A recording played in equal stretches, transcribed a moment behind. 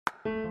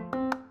Hello,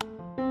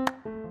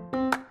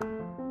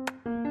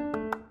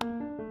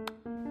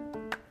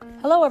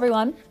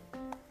 everyone.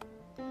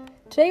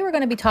 Today we're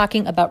going to be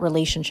talking about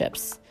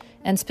relationships,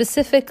 and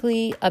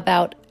specifically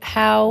about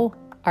how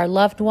our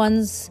loved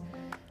ones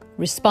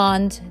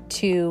respond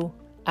to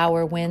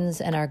our wins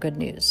and our good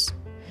news.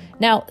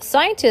 Now,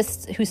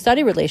 scientists who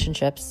study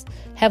relationships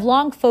have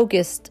long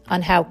focused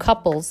on how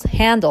couples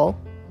handle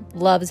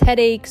love's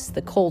headaches,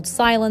 the cold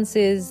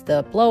silences,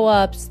 the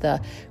blow-ups,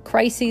 the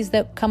crises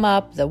that come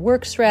up, the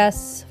work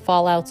stress,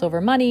 fallouts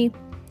over money.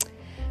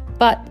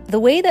 But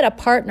the way that a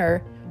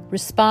partner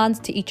responds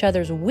to each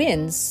other's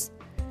wins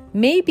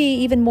may be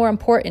even more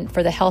important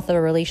for the health of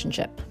a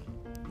relationship.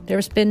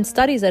 There's been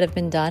studies that have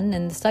been done,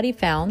 and the study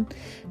found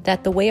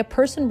that the way a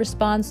person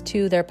responds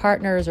to their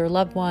partners or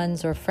loved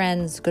ones or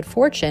friends' good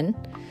fortune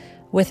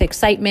with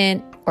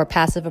excitement or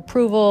passive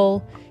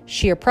approval,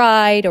 sheer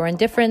pride or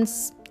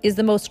indifference is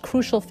the most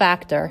crucial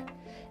factor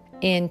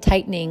in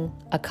tightening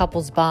a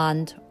couple's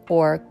bond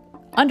or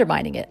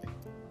undermining it.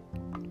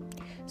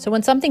 So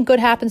when something good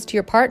happens to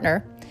your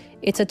partner,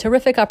 it's a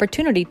terrific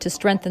opportunity to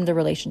strengthen the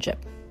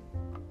relationship.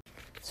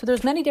 So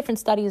there's many different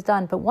studies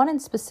done, but one in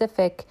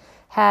specific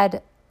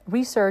had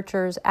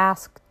researchers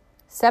ask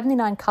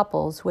 79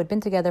 couples who had been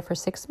together for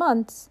 6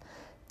 months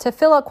to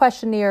fill out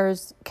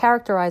questionnaires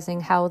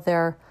characterizing how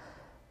their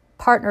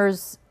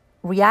partners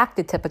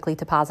reacted typically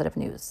to positive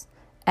news.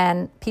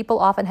 And people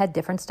often had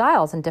different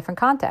styles in different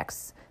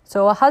contexts.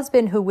 So a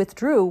husband who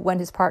withdrew when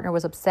his partner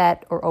was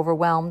upset or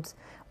overwhelmed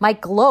might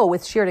glow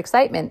with sheer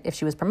excitement if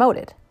she was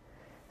promoted.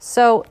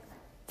 So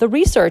the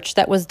research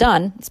that was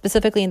done,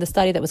 specifically in the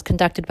study that was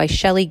conducted by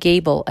Shelley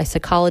Gable, a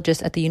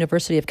psychologist at the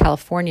University of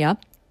California,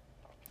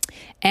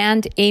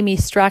 and Amy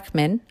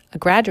Strachman, a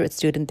graduate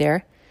student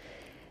there,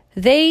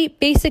 they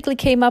basically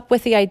came up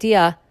with the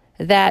idea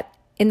that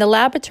in the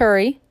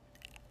laboratory,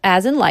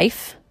 as in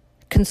life,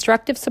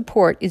 constructive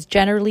support is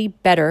generally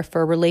better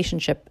for a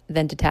relationship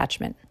than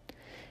detachment,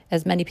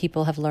 as many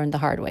people have learned the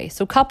hard way.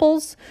 So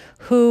couples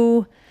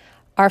who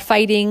are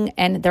fighting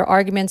and their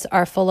arguments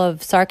are full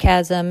of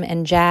sarcasm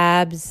and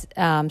jabs,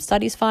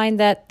 studies find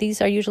that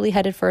these are usually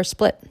headed for a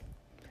split.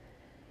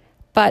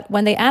 But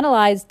when they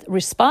analyzed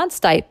response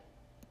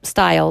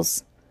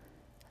styles,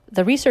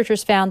 the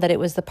researchers found that it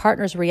was the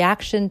partner's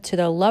reaction to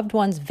their loved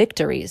one's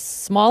victories,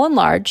 small and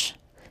large,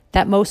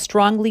 that most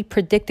strongly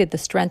predicted the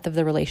strength of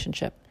the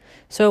relationship.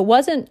 So it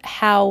wasn't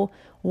how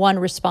one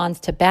responds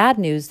to bad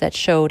news that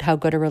showed how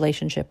good a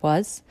relationship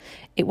was.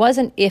 It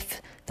wasn't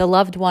if the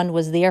loved one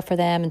was there for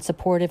them and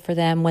supportive for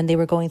them when they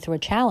were going through a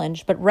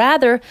challenge, but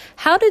rather,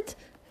 how did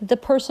the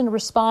person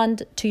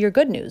respond to your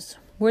good news?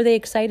 Were they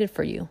excited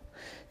for you?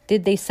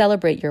 Did they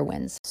celebrate your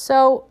wins?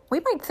 So we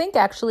might think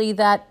actually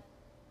that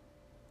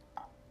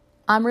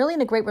I'm really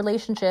in a great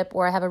relationship,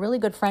 or I have a really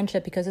good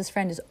friendship because this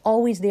friend is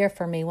always there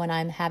for me when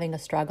I'm having a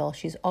struggle.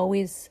 She's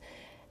always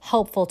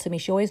helpful to me.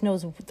 She always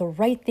knows the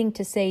right thing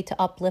to say to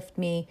uplift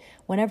me.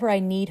 Whenever I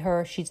need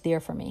her, she's there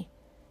for me.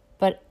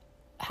 But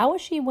how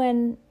is she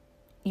when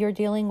you're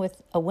dealing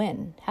with a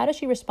win? How does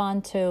she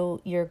respond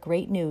to your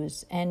great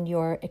news and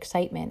your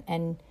excitement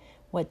and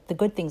what the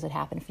good things that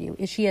happen for you?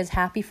 Is she as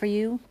happy for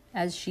you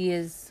as she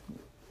is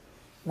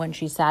when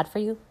she's sad for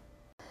you?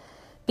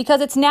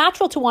 Because it's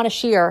natural to want to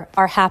share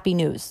our happy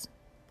news.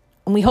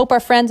 And we hope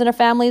our friends and our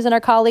families and our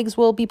colleagues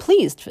will be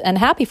pleased and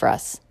happy for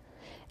us.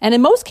 And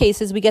in most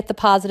cases, we get the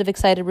positive,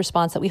 excited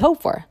response that we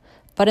hope for.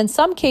 But in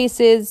some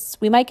cases,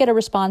 we might get a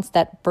response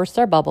that bursts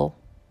our bubble.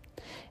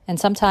 And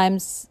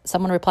sometimes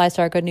someone replies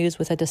to our good news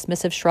with a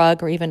dismissive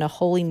shrug or even a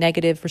wholly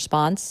negative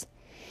response.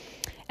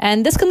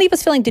 And this can leave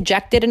us feeling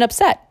dejected and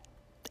upset,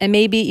 and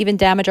maybe even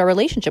damage our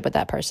relationship with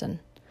that person.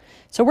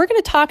 So we're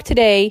going to talk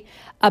today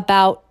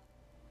about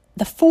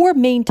the 4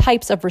 main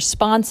types of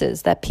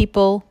responses that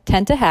people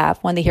tend to have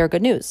when they hear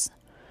good news.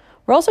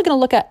 We're also going to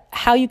look at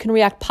how you can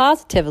react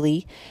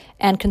positively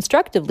and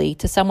constructively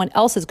to someone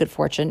else's good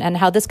fortune and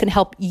how this can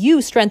help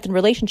you strengthen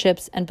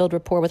relationships and build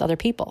rapport with other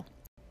people.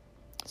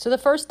 So the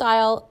first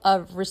style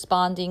of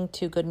responding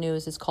to good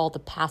news is called the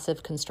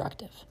passive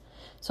constructive.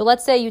 So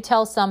let's say you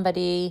tell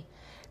somebody,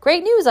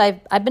 great news,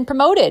 I've been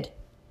promoted.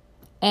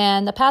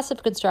 And the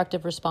passive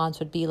constructive response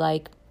would be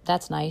like,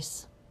 that's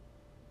nice.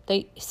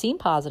 They seem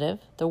positive.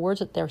 The words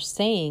that they're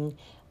saying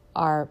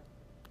are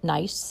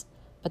nice,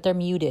 but they're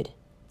muted.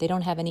 They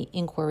don't have any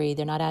inquiry.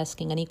 They're not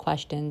asking any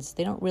questions.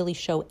 They don't really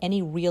show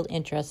any real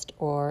interest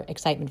or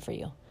excitement for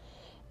you.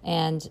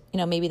 And,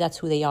 maybe that's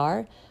who they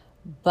are,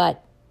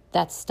 but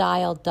that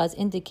style does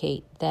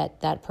indicate that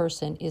that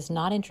person is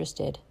not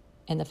interested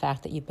in the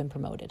fact that you've been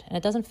promoted. And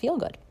it doesn't feel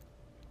good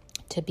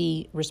to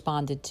be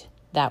responded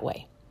that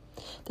way.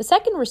 The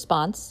second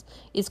response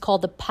is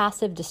called the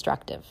passive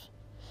destructive.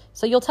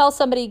 So you'll tell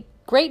somebody,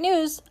 great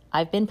news,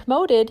 I've been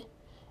promoted,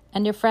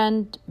 and your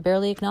friend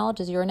barely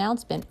acknowledges your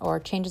announcement or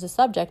changes the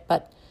subject,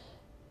 but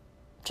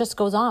just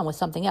goes on with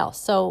something else.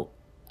 So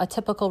a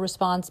typical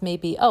response may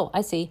be, oh,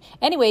 I see.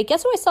 Anyway,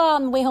 guess what I saw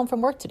on the way home from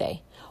work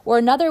today? Or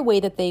another way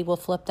that they will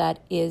flip that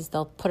is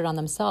they'll put it on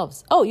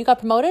themselves. Oh, you got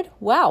promoted?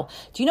 Wow.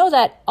 Do you know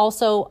that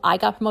also I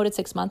got promoted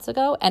 6 months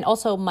ago? And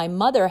also my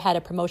mother had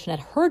a promotion at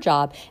her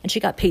job and she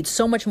got paid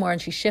so much more,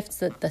 and she shifts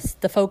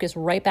the focus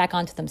right back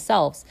onto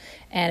themselves.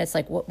 And it's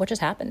like, what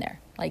just happened there?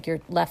 Like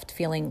you're left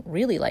feeling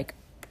really like,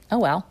 oh,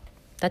 well,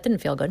 that didn't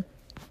feel good.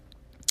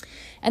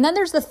 And then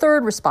there's the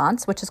third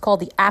response, which is called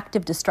the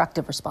active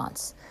destructive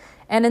response.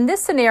 And in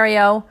this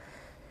scenario,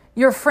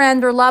 your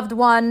friend or loved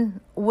one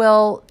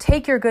will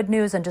take your good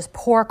news and just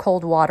pour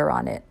cold water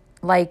on it.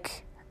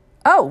 Like,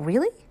 oh,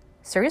 really?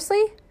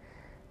 Seriously?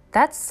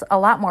 That's a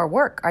lot more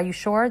work. Are you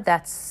sure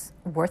that's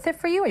worth it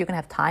for you? Are you going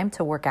to have time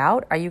to work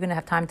out? Are you going to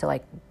have time to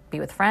like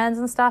be with friends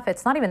and stuff?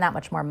 It's not even that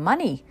much more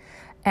money.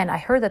 And I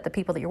heard that the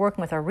people that you're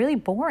working with are really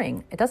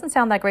boring. It doesn't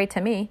sound that great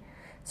to me.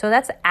 So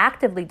that's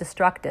actively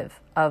destructive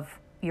of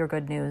your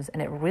good news,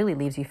 and it really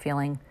leaves you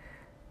feeling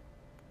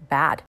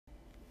bad.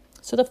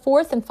 So the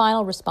fourth and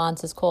final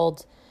response is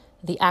called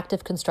the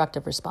active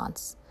constructive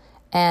response.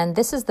 And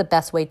this is the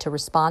best way to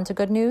respond to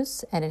good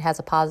news, and it has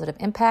a positive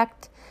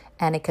impact,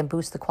 and it can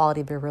boost the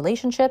quality of your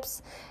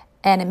relationships,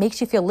 and it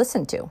makes you feel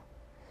listened to.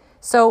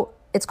 So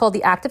it's called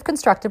the active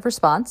constructive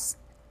response,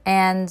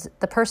 and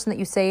the person that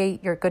you say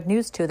your good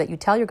news to, that you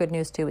tell your good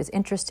news to, is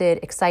interested,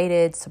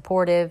 excited,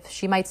 supportive.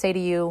 She might say to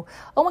you,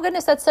 oh my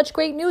goodness, that's such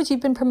great news. You've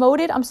been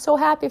promoted. I'm so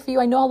happy for you.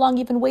 I know how long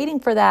you've been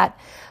waiting for that.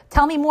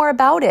 Tell me more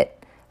about it.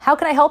 How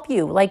can I help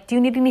you? Like, do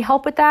you need any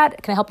help with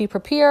that? Can I help you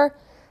prepare?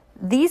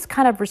 These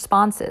kind of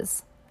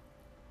responses,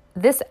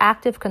 this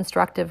active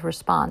constructive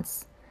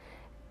response,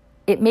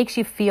 it makes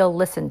you feel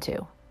listened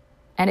to,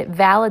 and it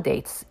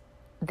validates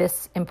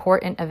this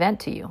important event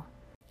to you.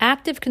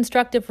 Active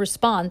constructive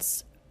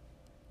response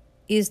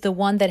is the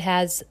one that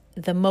has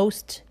the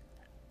most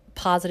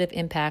positive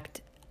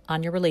impact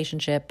on your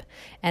relationship,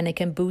 and it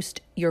can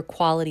boost your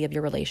quality of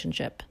your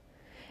relationship.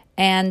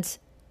 And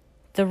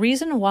the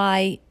reason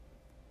why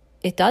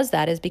it does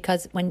that is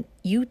because when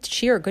you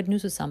share good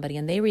news with somebody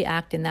and they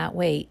react in that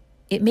way,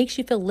 it makes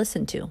you feel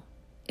listened to.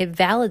 It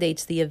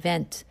validates the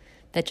event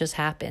that just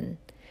happened,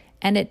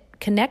 and it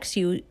connects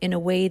you in a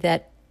way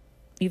that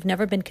you've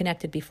never been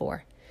connected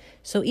before.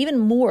 So even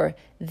more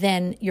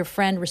than your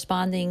friend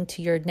responding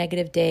to your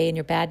negative day and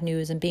your bad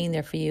news and being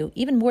there for you,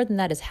 even more than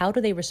that is, how do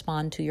they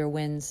respond to your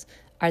wins?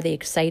 Are they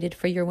excited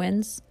for your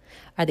wins?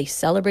 Are they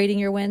celebrating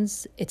your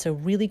wins? It's a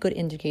really good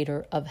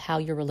indicator of how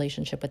your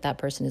relationship with that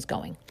person is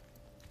going.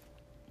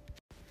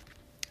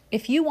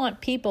 If you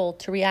want people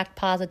to react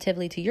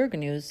positively to your good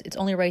news, it's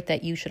only right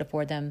that you should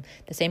afford them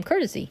the same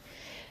courtesy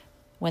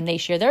when they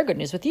share their good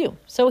news with you.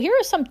 So here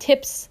are some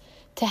tips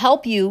to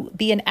help you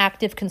be an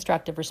active,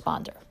 constructive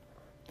responder.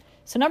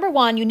 So number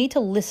one, you need to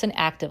listen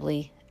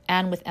actively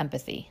and with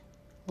empathy.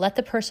 Let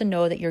the person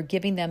know that you're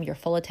giving them your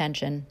full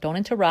attention. Don't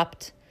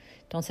interrupt.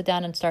 Don't sit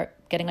down and start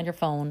getting on your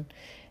phone.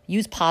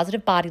 Use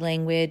positive body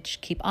language.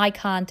 Keep eye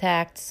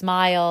contact.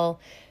 Smile.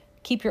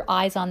 Keep your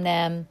eyes on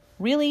them.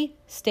 Really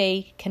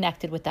stay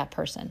connected with that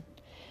person.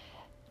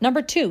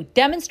 Number two,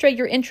 demonstrate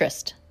your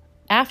interest.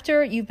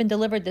 After you've been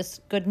delivered this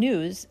good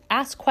news,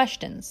 ask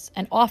questions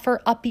and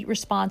offer upbeat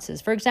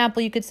responses. For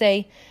example, you could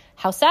say,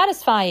 how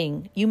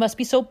satisfying. You must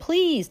be so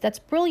pleased. That's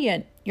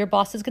brilliant. Your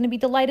boss is going to be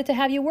delighted to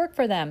have you work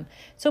for them.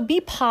 So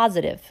be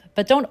positive,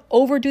 but don't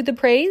overdo the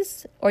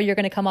praise or you're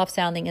going to come off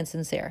sounding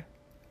insincere.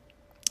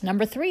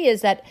 Number three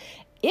is that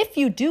if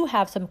you do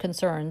have some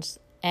concerns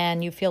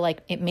and you feel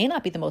like it may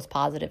not be the most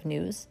positive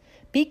news,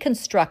 be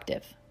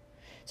constructive.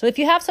 So if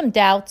you have some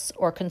doubts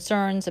or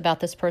concerns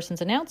about this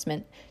person's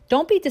announcement,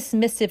 don't be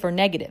dismissive or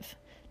negative.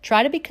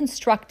 Try to be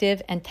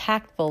constructive and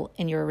tactful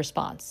in your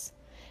response.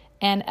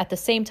 And at the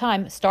same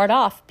time,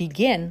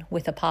 begin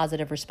with a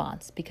positive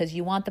response, because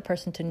you want the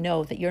person to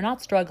know that you're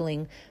not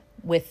struggling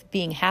with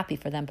being happy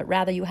for them, but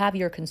rather you have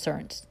your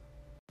concerns.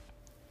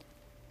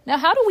 Now,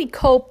 how do we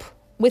cope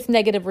with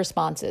negative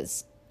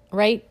responses,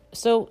 right?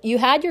 So you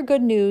had your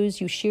good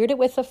news, you shared it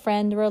with a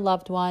friend or a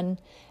loved one,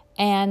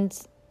 and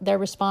their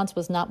response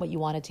was not what you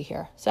wanted to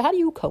hear. So how do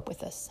you cope with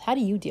this? How do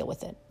you deal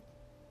with it?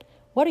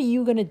 What are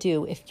you going to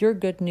do if your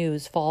good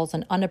news falls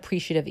on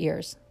unappreciative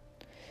ears?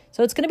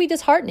 So it's going to be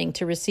disheartening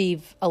to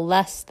receive a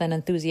less than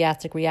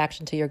enthusiastic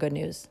reaction to your good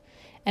news.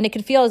 And it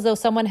can feel as though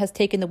someone has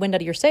taken the wind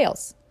out of your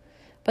sails.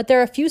 But there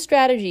are a few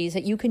strategies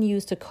that you can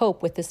use to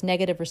cope with this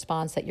negative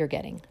response that you're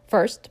getting.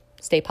 First,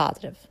 stay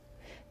positive.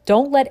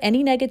 Don't let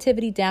any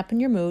negativity dampen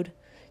your mood.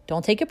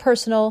 Don't take it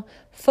personal.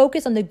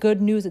 Focus on the good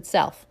news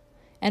itself.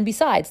 And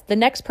besides, the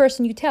next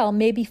person you tell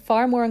may be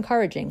far more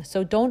encouraging,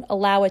 so don't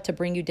allow it to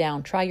bring you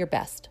down. Try your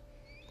best.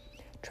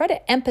 Try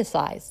to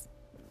empathize.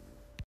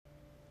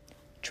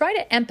 Try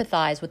to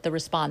empathize with the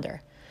responder.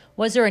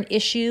 Was there an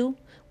issue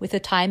with the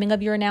timing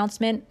of your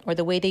announcement or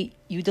the way that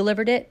you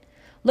delivered it?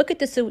 Look at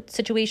the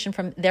situation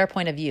from their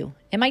point of view.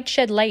 It might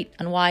shed light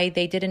on why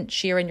they didn't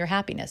share in your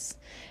happiness.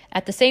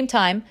 At the same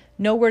time,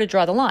 know where to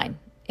draw the line.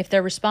 If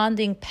they're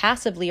responding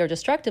passively or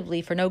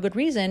destructively for no good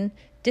reason,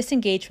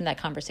 disengage from that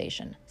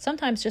conversation.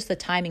 Sometimes just the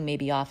timing may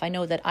be off. I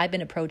know that I've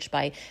been approached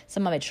by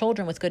some of my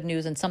children with good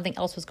news and something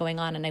else was going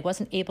on and I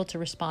wasn't able to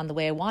respond the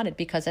way I wanted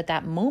because at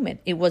that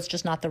moment it was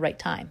just not the right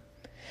time.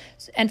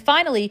 And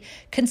finally,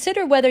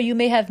 consider whether you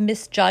may have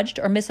misjudged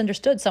or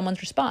misunderstood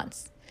someone's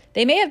response.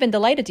 They may have been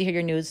delighted to hear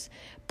your news,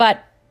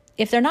 but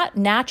if they're not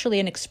naturally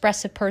an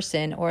expressive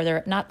person or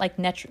they're not like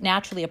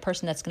naturally a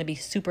person that's going to be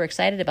super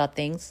excited about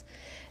things,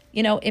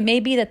 it may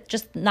be that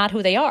just not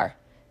who they are.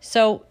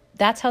 So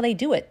that's how they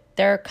do it.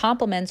 Their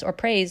compliments or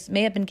praise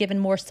may have been given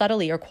more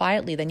subtly or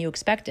quietly than you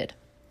expected.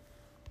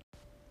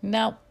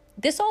 Now,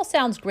 this all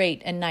sounds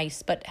great and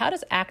nice, but how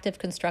does active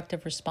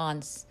constructive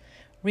response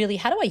really,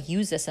 how do I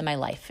use this in my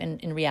life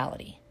in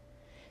reality?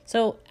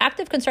 So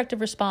active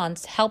constructive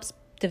response helps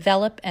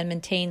develop and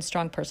maintain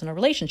strong personal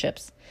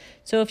relationships.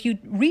 So if you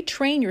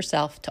retrain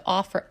yourself to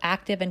offer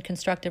active and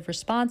constructive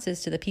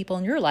responses to the people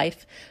in your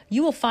life,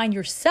 you will find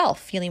yourself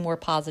feeling more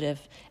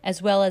positive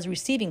as well as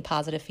receiving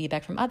positive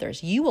feedback from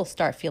others. You will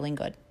start feeling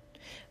good.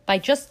 By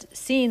just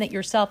seeing that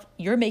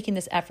you're making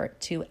this effort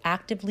to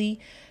actively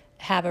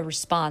have a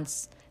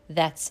response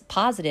that's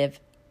positive,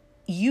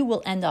 you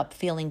will end up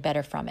feeling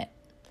better from it.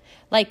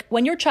 Like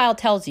when your child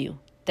tells you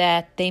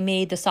that they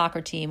made the soccer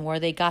team or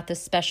they got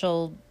this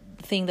special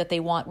thing that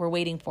we're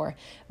waiting for.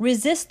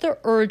 Resist the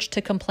urge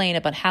to complain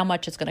about how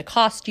much it's going to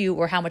cost you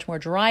or how much more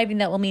driving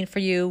that will mean for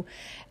you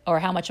or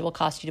how much it will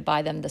cost you to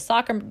buy them the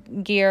soccer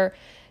gear.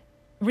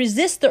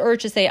 Resist the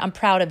urge to say, I'm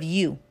proud of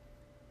you.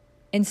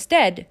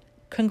 Instead,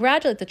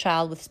 congratulate the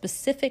child with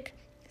specific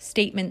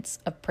statements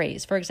of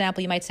praise. For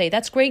example, you might say,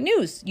 that's great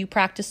news. You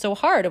practiced so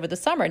hard over the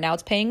summer. Now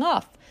it's paying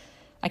off.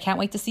 I can't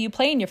wait to see you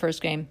play in your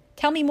first game.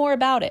 Tell me more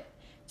about it.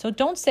 So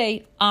don't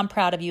say, I'm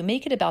proud of you.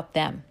 Make it about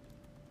them.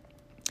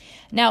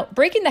 Now,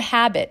 breaking the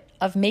habit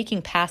of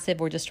making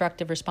passive or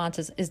destructive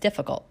responses is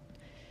difficult.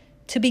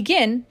 To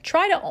begin,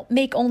 try to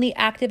make only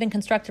active and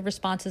constructive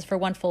responses for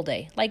one full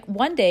day. Like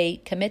one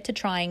day, commit to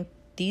trying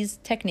these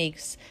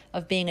techniques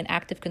of being an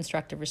active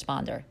constructive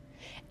responder.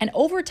 And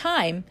over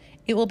time,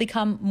 it will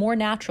become more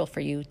natural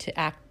for you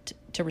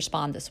to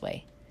respond this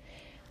way.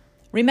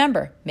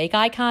 Remember, make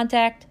eye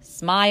contact,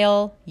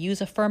 smile, use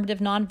affirmative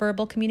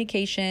nonverbal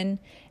communication,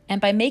 and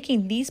by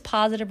making these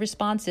positive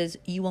responses,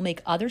 you will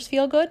make others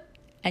feel good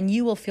and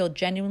you will feel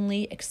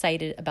genuinely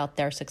excited about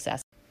their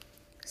success.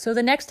 So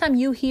the next time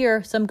you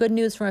hear some good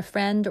news from a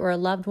friend or a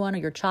loved one or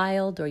your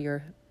child or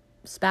your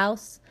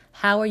spouse,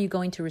 how are you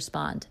going to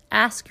respond?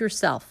 Ask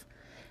yourself,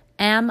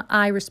 am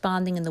I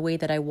responding in the way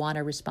that I want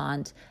to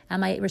respond?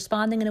 Am I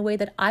responding in a way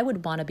that I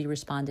would want to be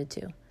responded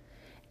to?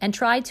 And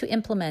try to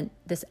implement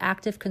this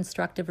active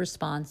constructive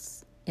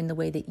response in the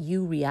way that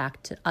you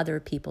react to other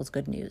people's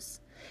good news.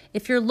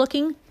 If you're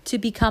looking to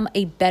become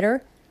a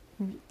better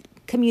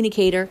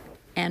communicator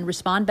and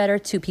respond better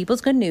to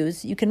people's good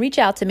news, you can reach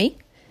out to me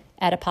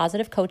at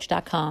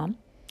apositivecoach.com.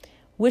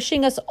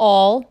 Wishing us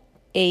all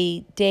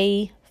a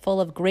day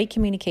full of great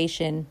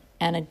communication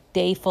and a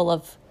day full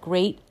of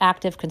great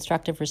active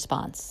constructive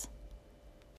response.